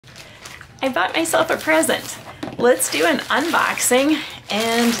I bought myself a present. Let's do an unboxing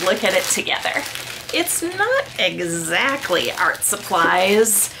and look at it together. It's not exactly art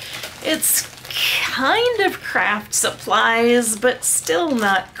supplies. It's kind of craft supplies, but still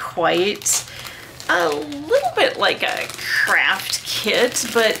not quite. A little bit like a craft kit,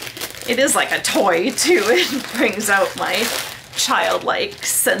 but it is like a toy too. It brings out my childlike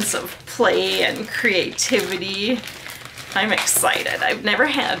sense of play and creativity. I'm excited. I've never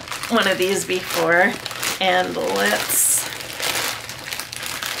had one of these before, and let's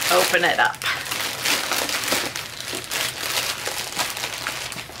open it up.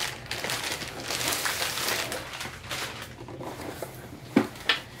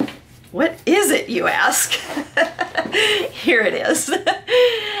 What is it, you ask? Here it is.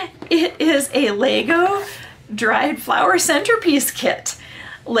 It is a Lego Dried Flower Centerpiece kit.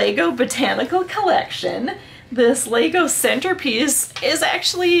 Lego Botanical Collection. This Lego centerpiece is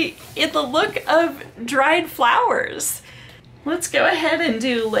actually in the look of dried flowers. Let's go ahead and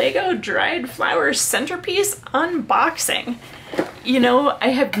do Lego Dried Flowers Centerpiece unboxing. You know, I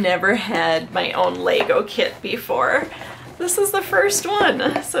have never had my own Lego kit before. This is the first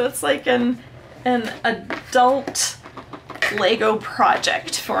one, so it's like an adult Lego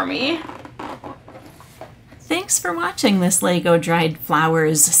project for me. Thanks for watching this Lego Dried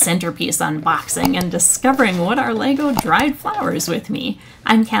Flowers Centerpiece unboxing and discovering what are Lego dried flowers with me.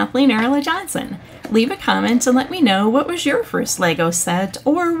 I'm Kathleen Arola-Johnson. Leave a comment and let me know what was your first Lego set,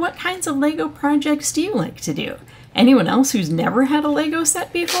 or what kinds of Lego projects do you like to do? Anyone else who's never had a Lego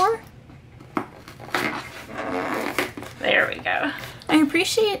set before? There we go. I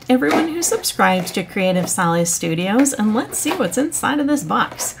appreciate everyone who subscribes to Creative Solace Studios, and let's see what's inside of this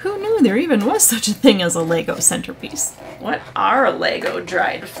box. Who knew there even was such a thing as a Lego centerpiece? What are Lego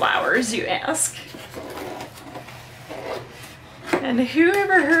dried flowers, you ask? And who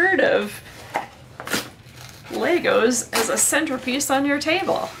ever heard of Legos as a centerpiece on your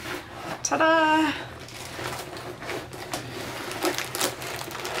table? Ta-da!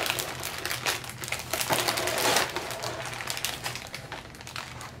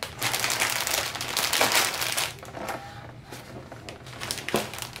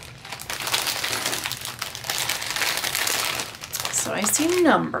 So I see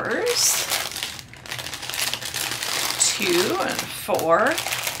numbers 2 and 4.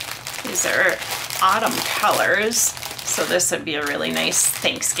 These are autumn colors, so this would be a really nice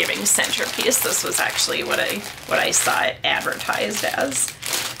Thanksgiving centerpiece. This was actually what I saw it advertised as.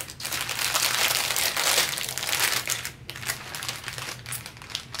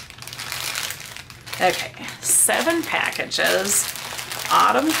 Okay, 7 packages,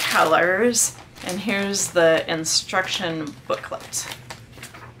 autumn colors. And here's the instruction booklet.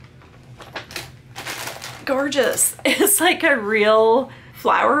 Gorgeous. It's like a real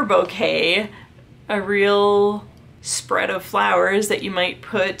flower bouquet, a real spread of flowers that you might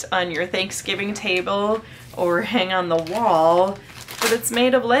put on your Thanksgiving table or hang on the wall, but it's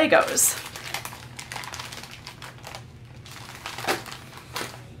made of Legos.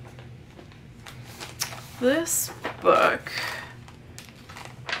 This book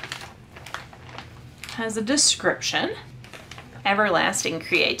has a description. Everlasting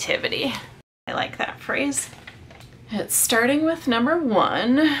creativity. I like that phrase. It's starting with number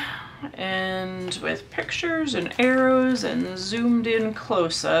 1 and with pictures and arrows and zoomed in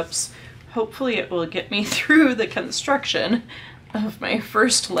close-ups. Hopefully it will get me through the construction of my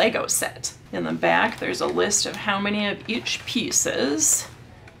first Lego set. In the back there's a list of how many of each piece is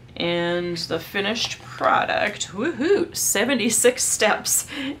and the finished product. Woohoo! 76 steps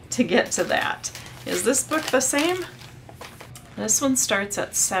to get to that. Is this book the same? This one starts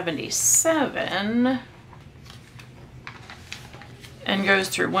at 77 and goes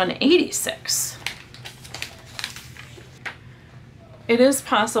through 186. It is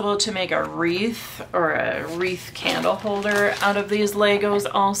possible to make a wreath or a wreath candle holder out of these Legos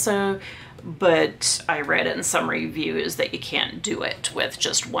also, but I read in some reviews that you can't do it with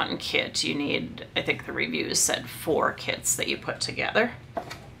just one kit. You need, I think the reviews said 4 kits that you put together.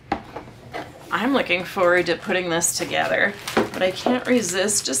 I'm looking forward to putting this together, but I can't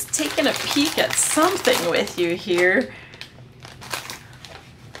resist just taking a peek at something with you here.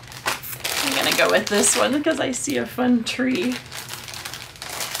 I'm gonna go with this one because I see a fun tree.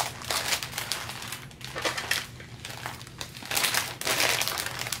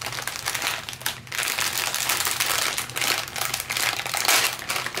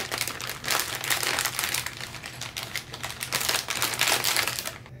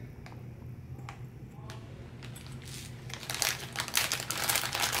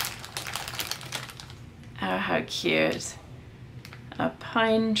 Oh, how cute. A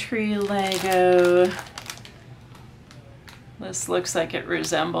pine tree Lego. This looks like it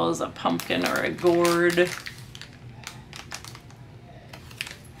resembles a pumpkin or a gourd.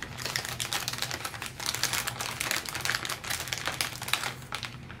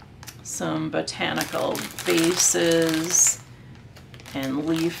 Some botanical bases and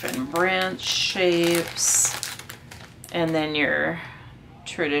leaf and branch shapes. And then your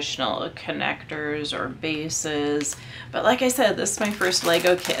traditional connectors or bases. But like I said, this is my first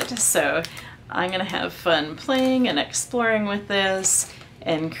Lego kit, so I'm gonna have fun playing and exploring with this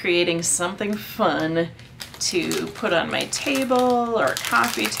and creating something fun to put on my table or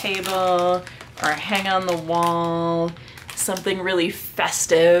coffee table or hang on the wall, something really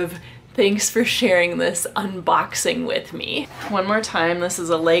festive. Thanks for sharing this unboxing with me. One more time, this is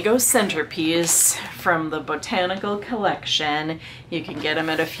a Lego centerpiece from the Botanical collection. You can get them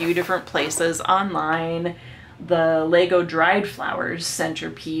at a few different places online. The Lego Dried Flowers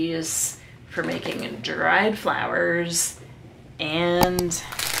Centerpiece for making dried flowers and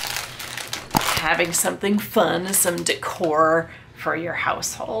having something fun, some decor for your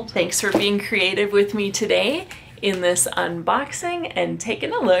household. Thanks for being creative with me today in this unboxing and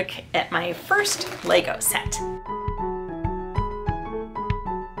taking a look at my first Lego set.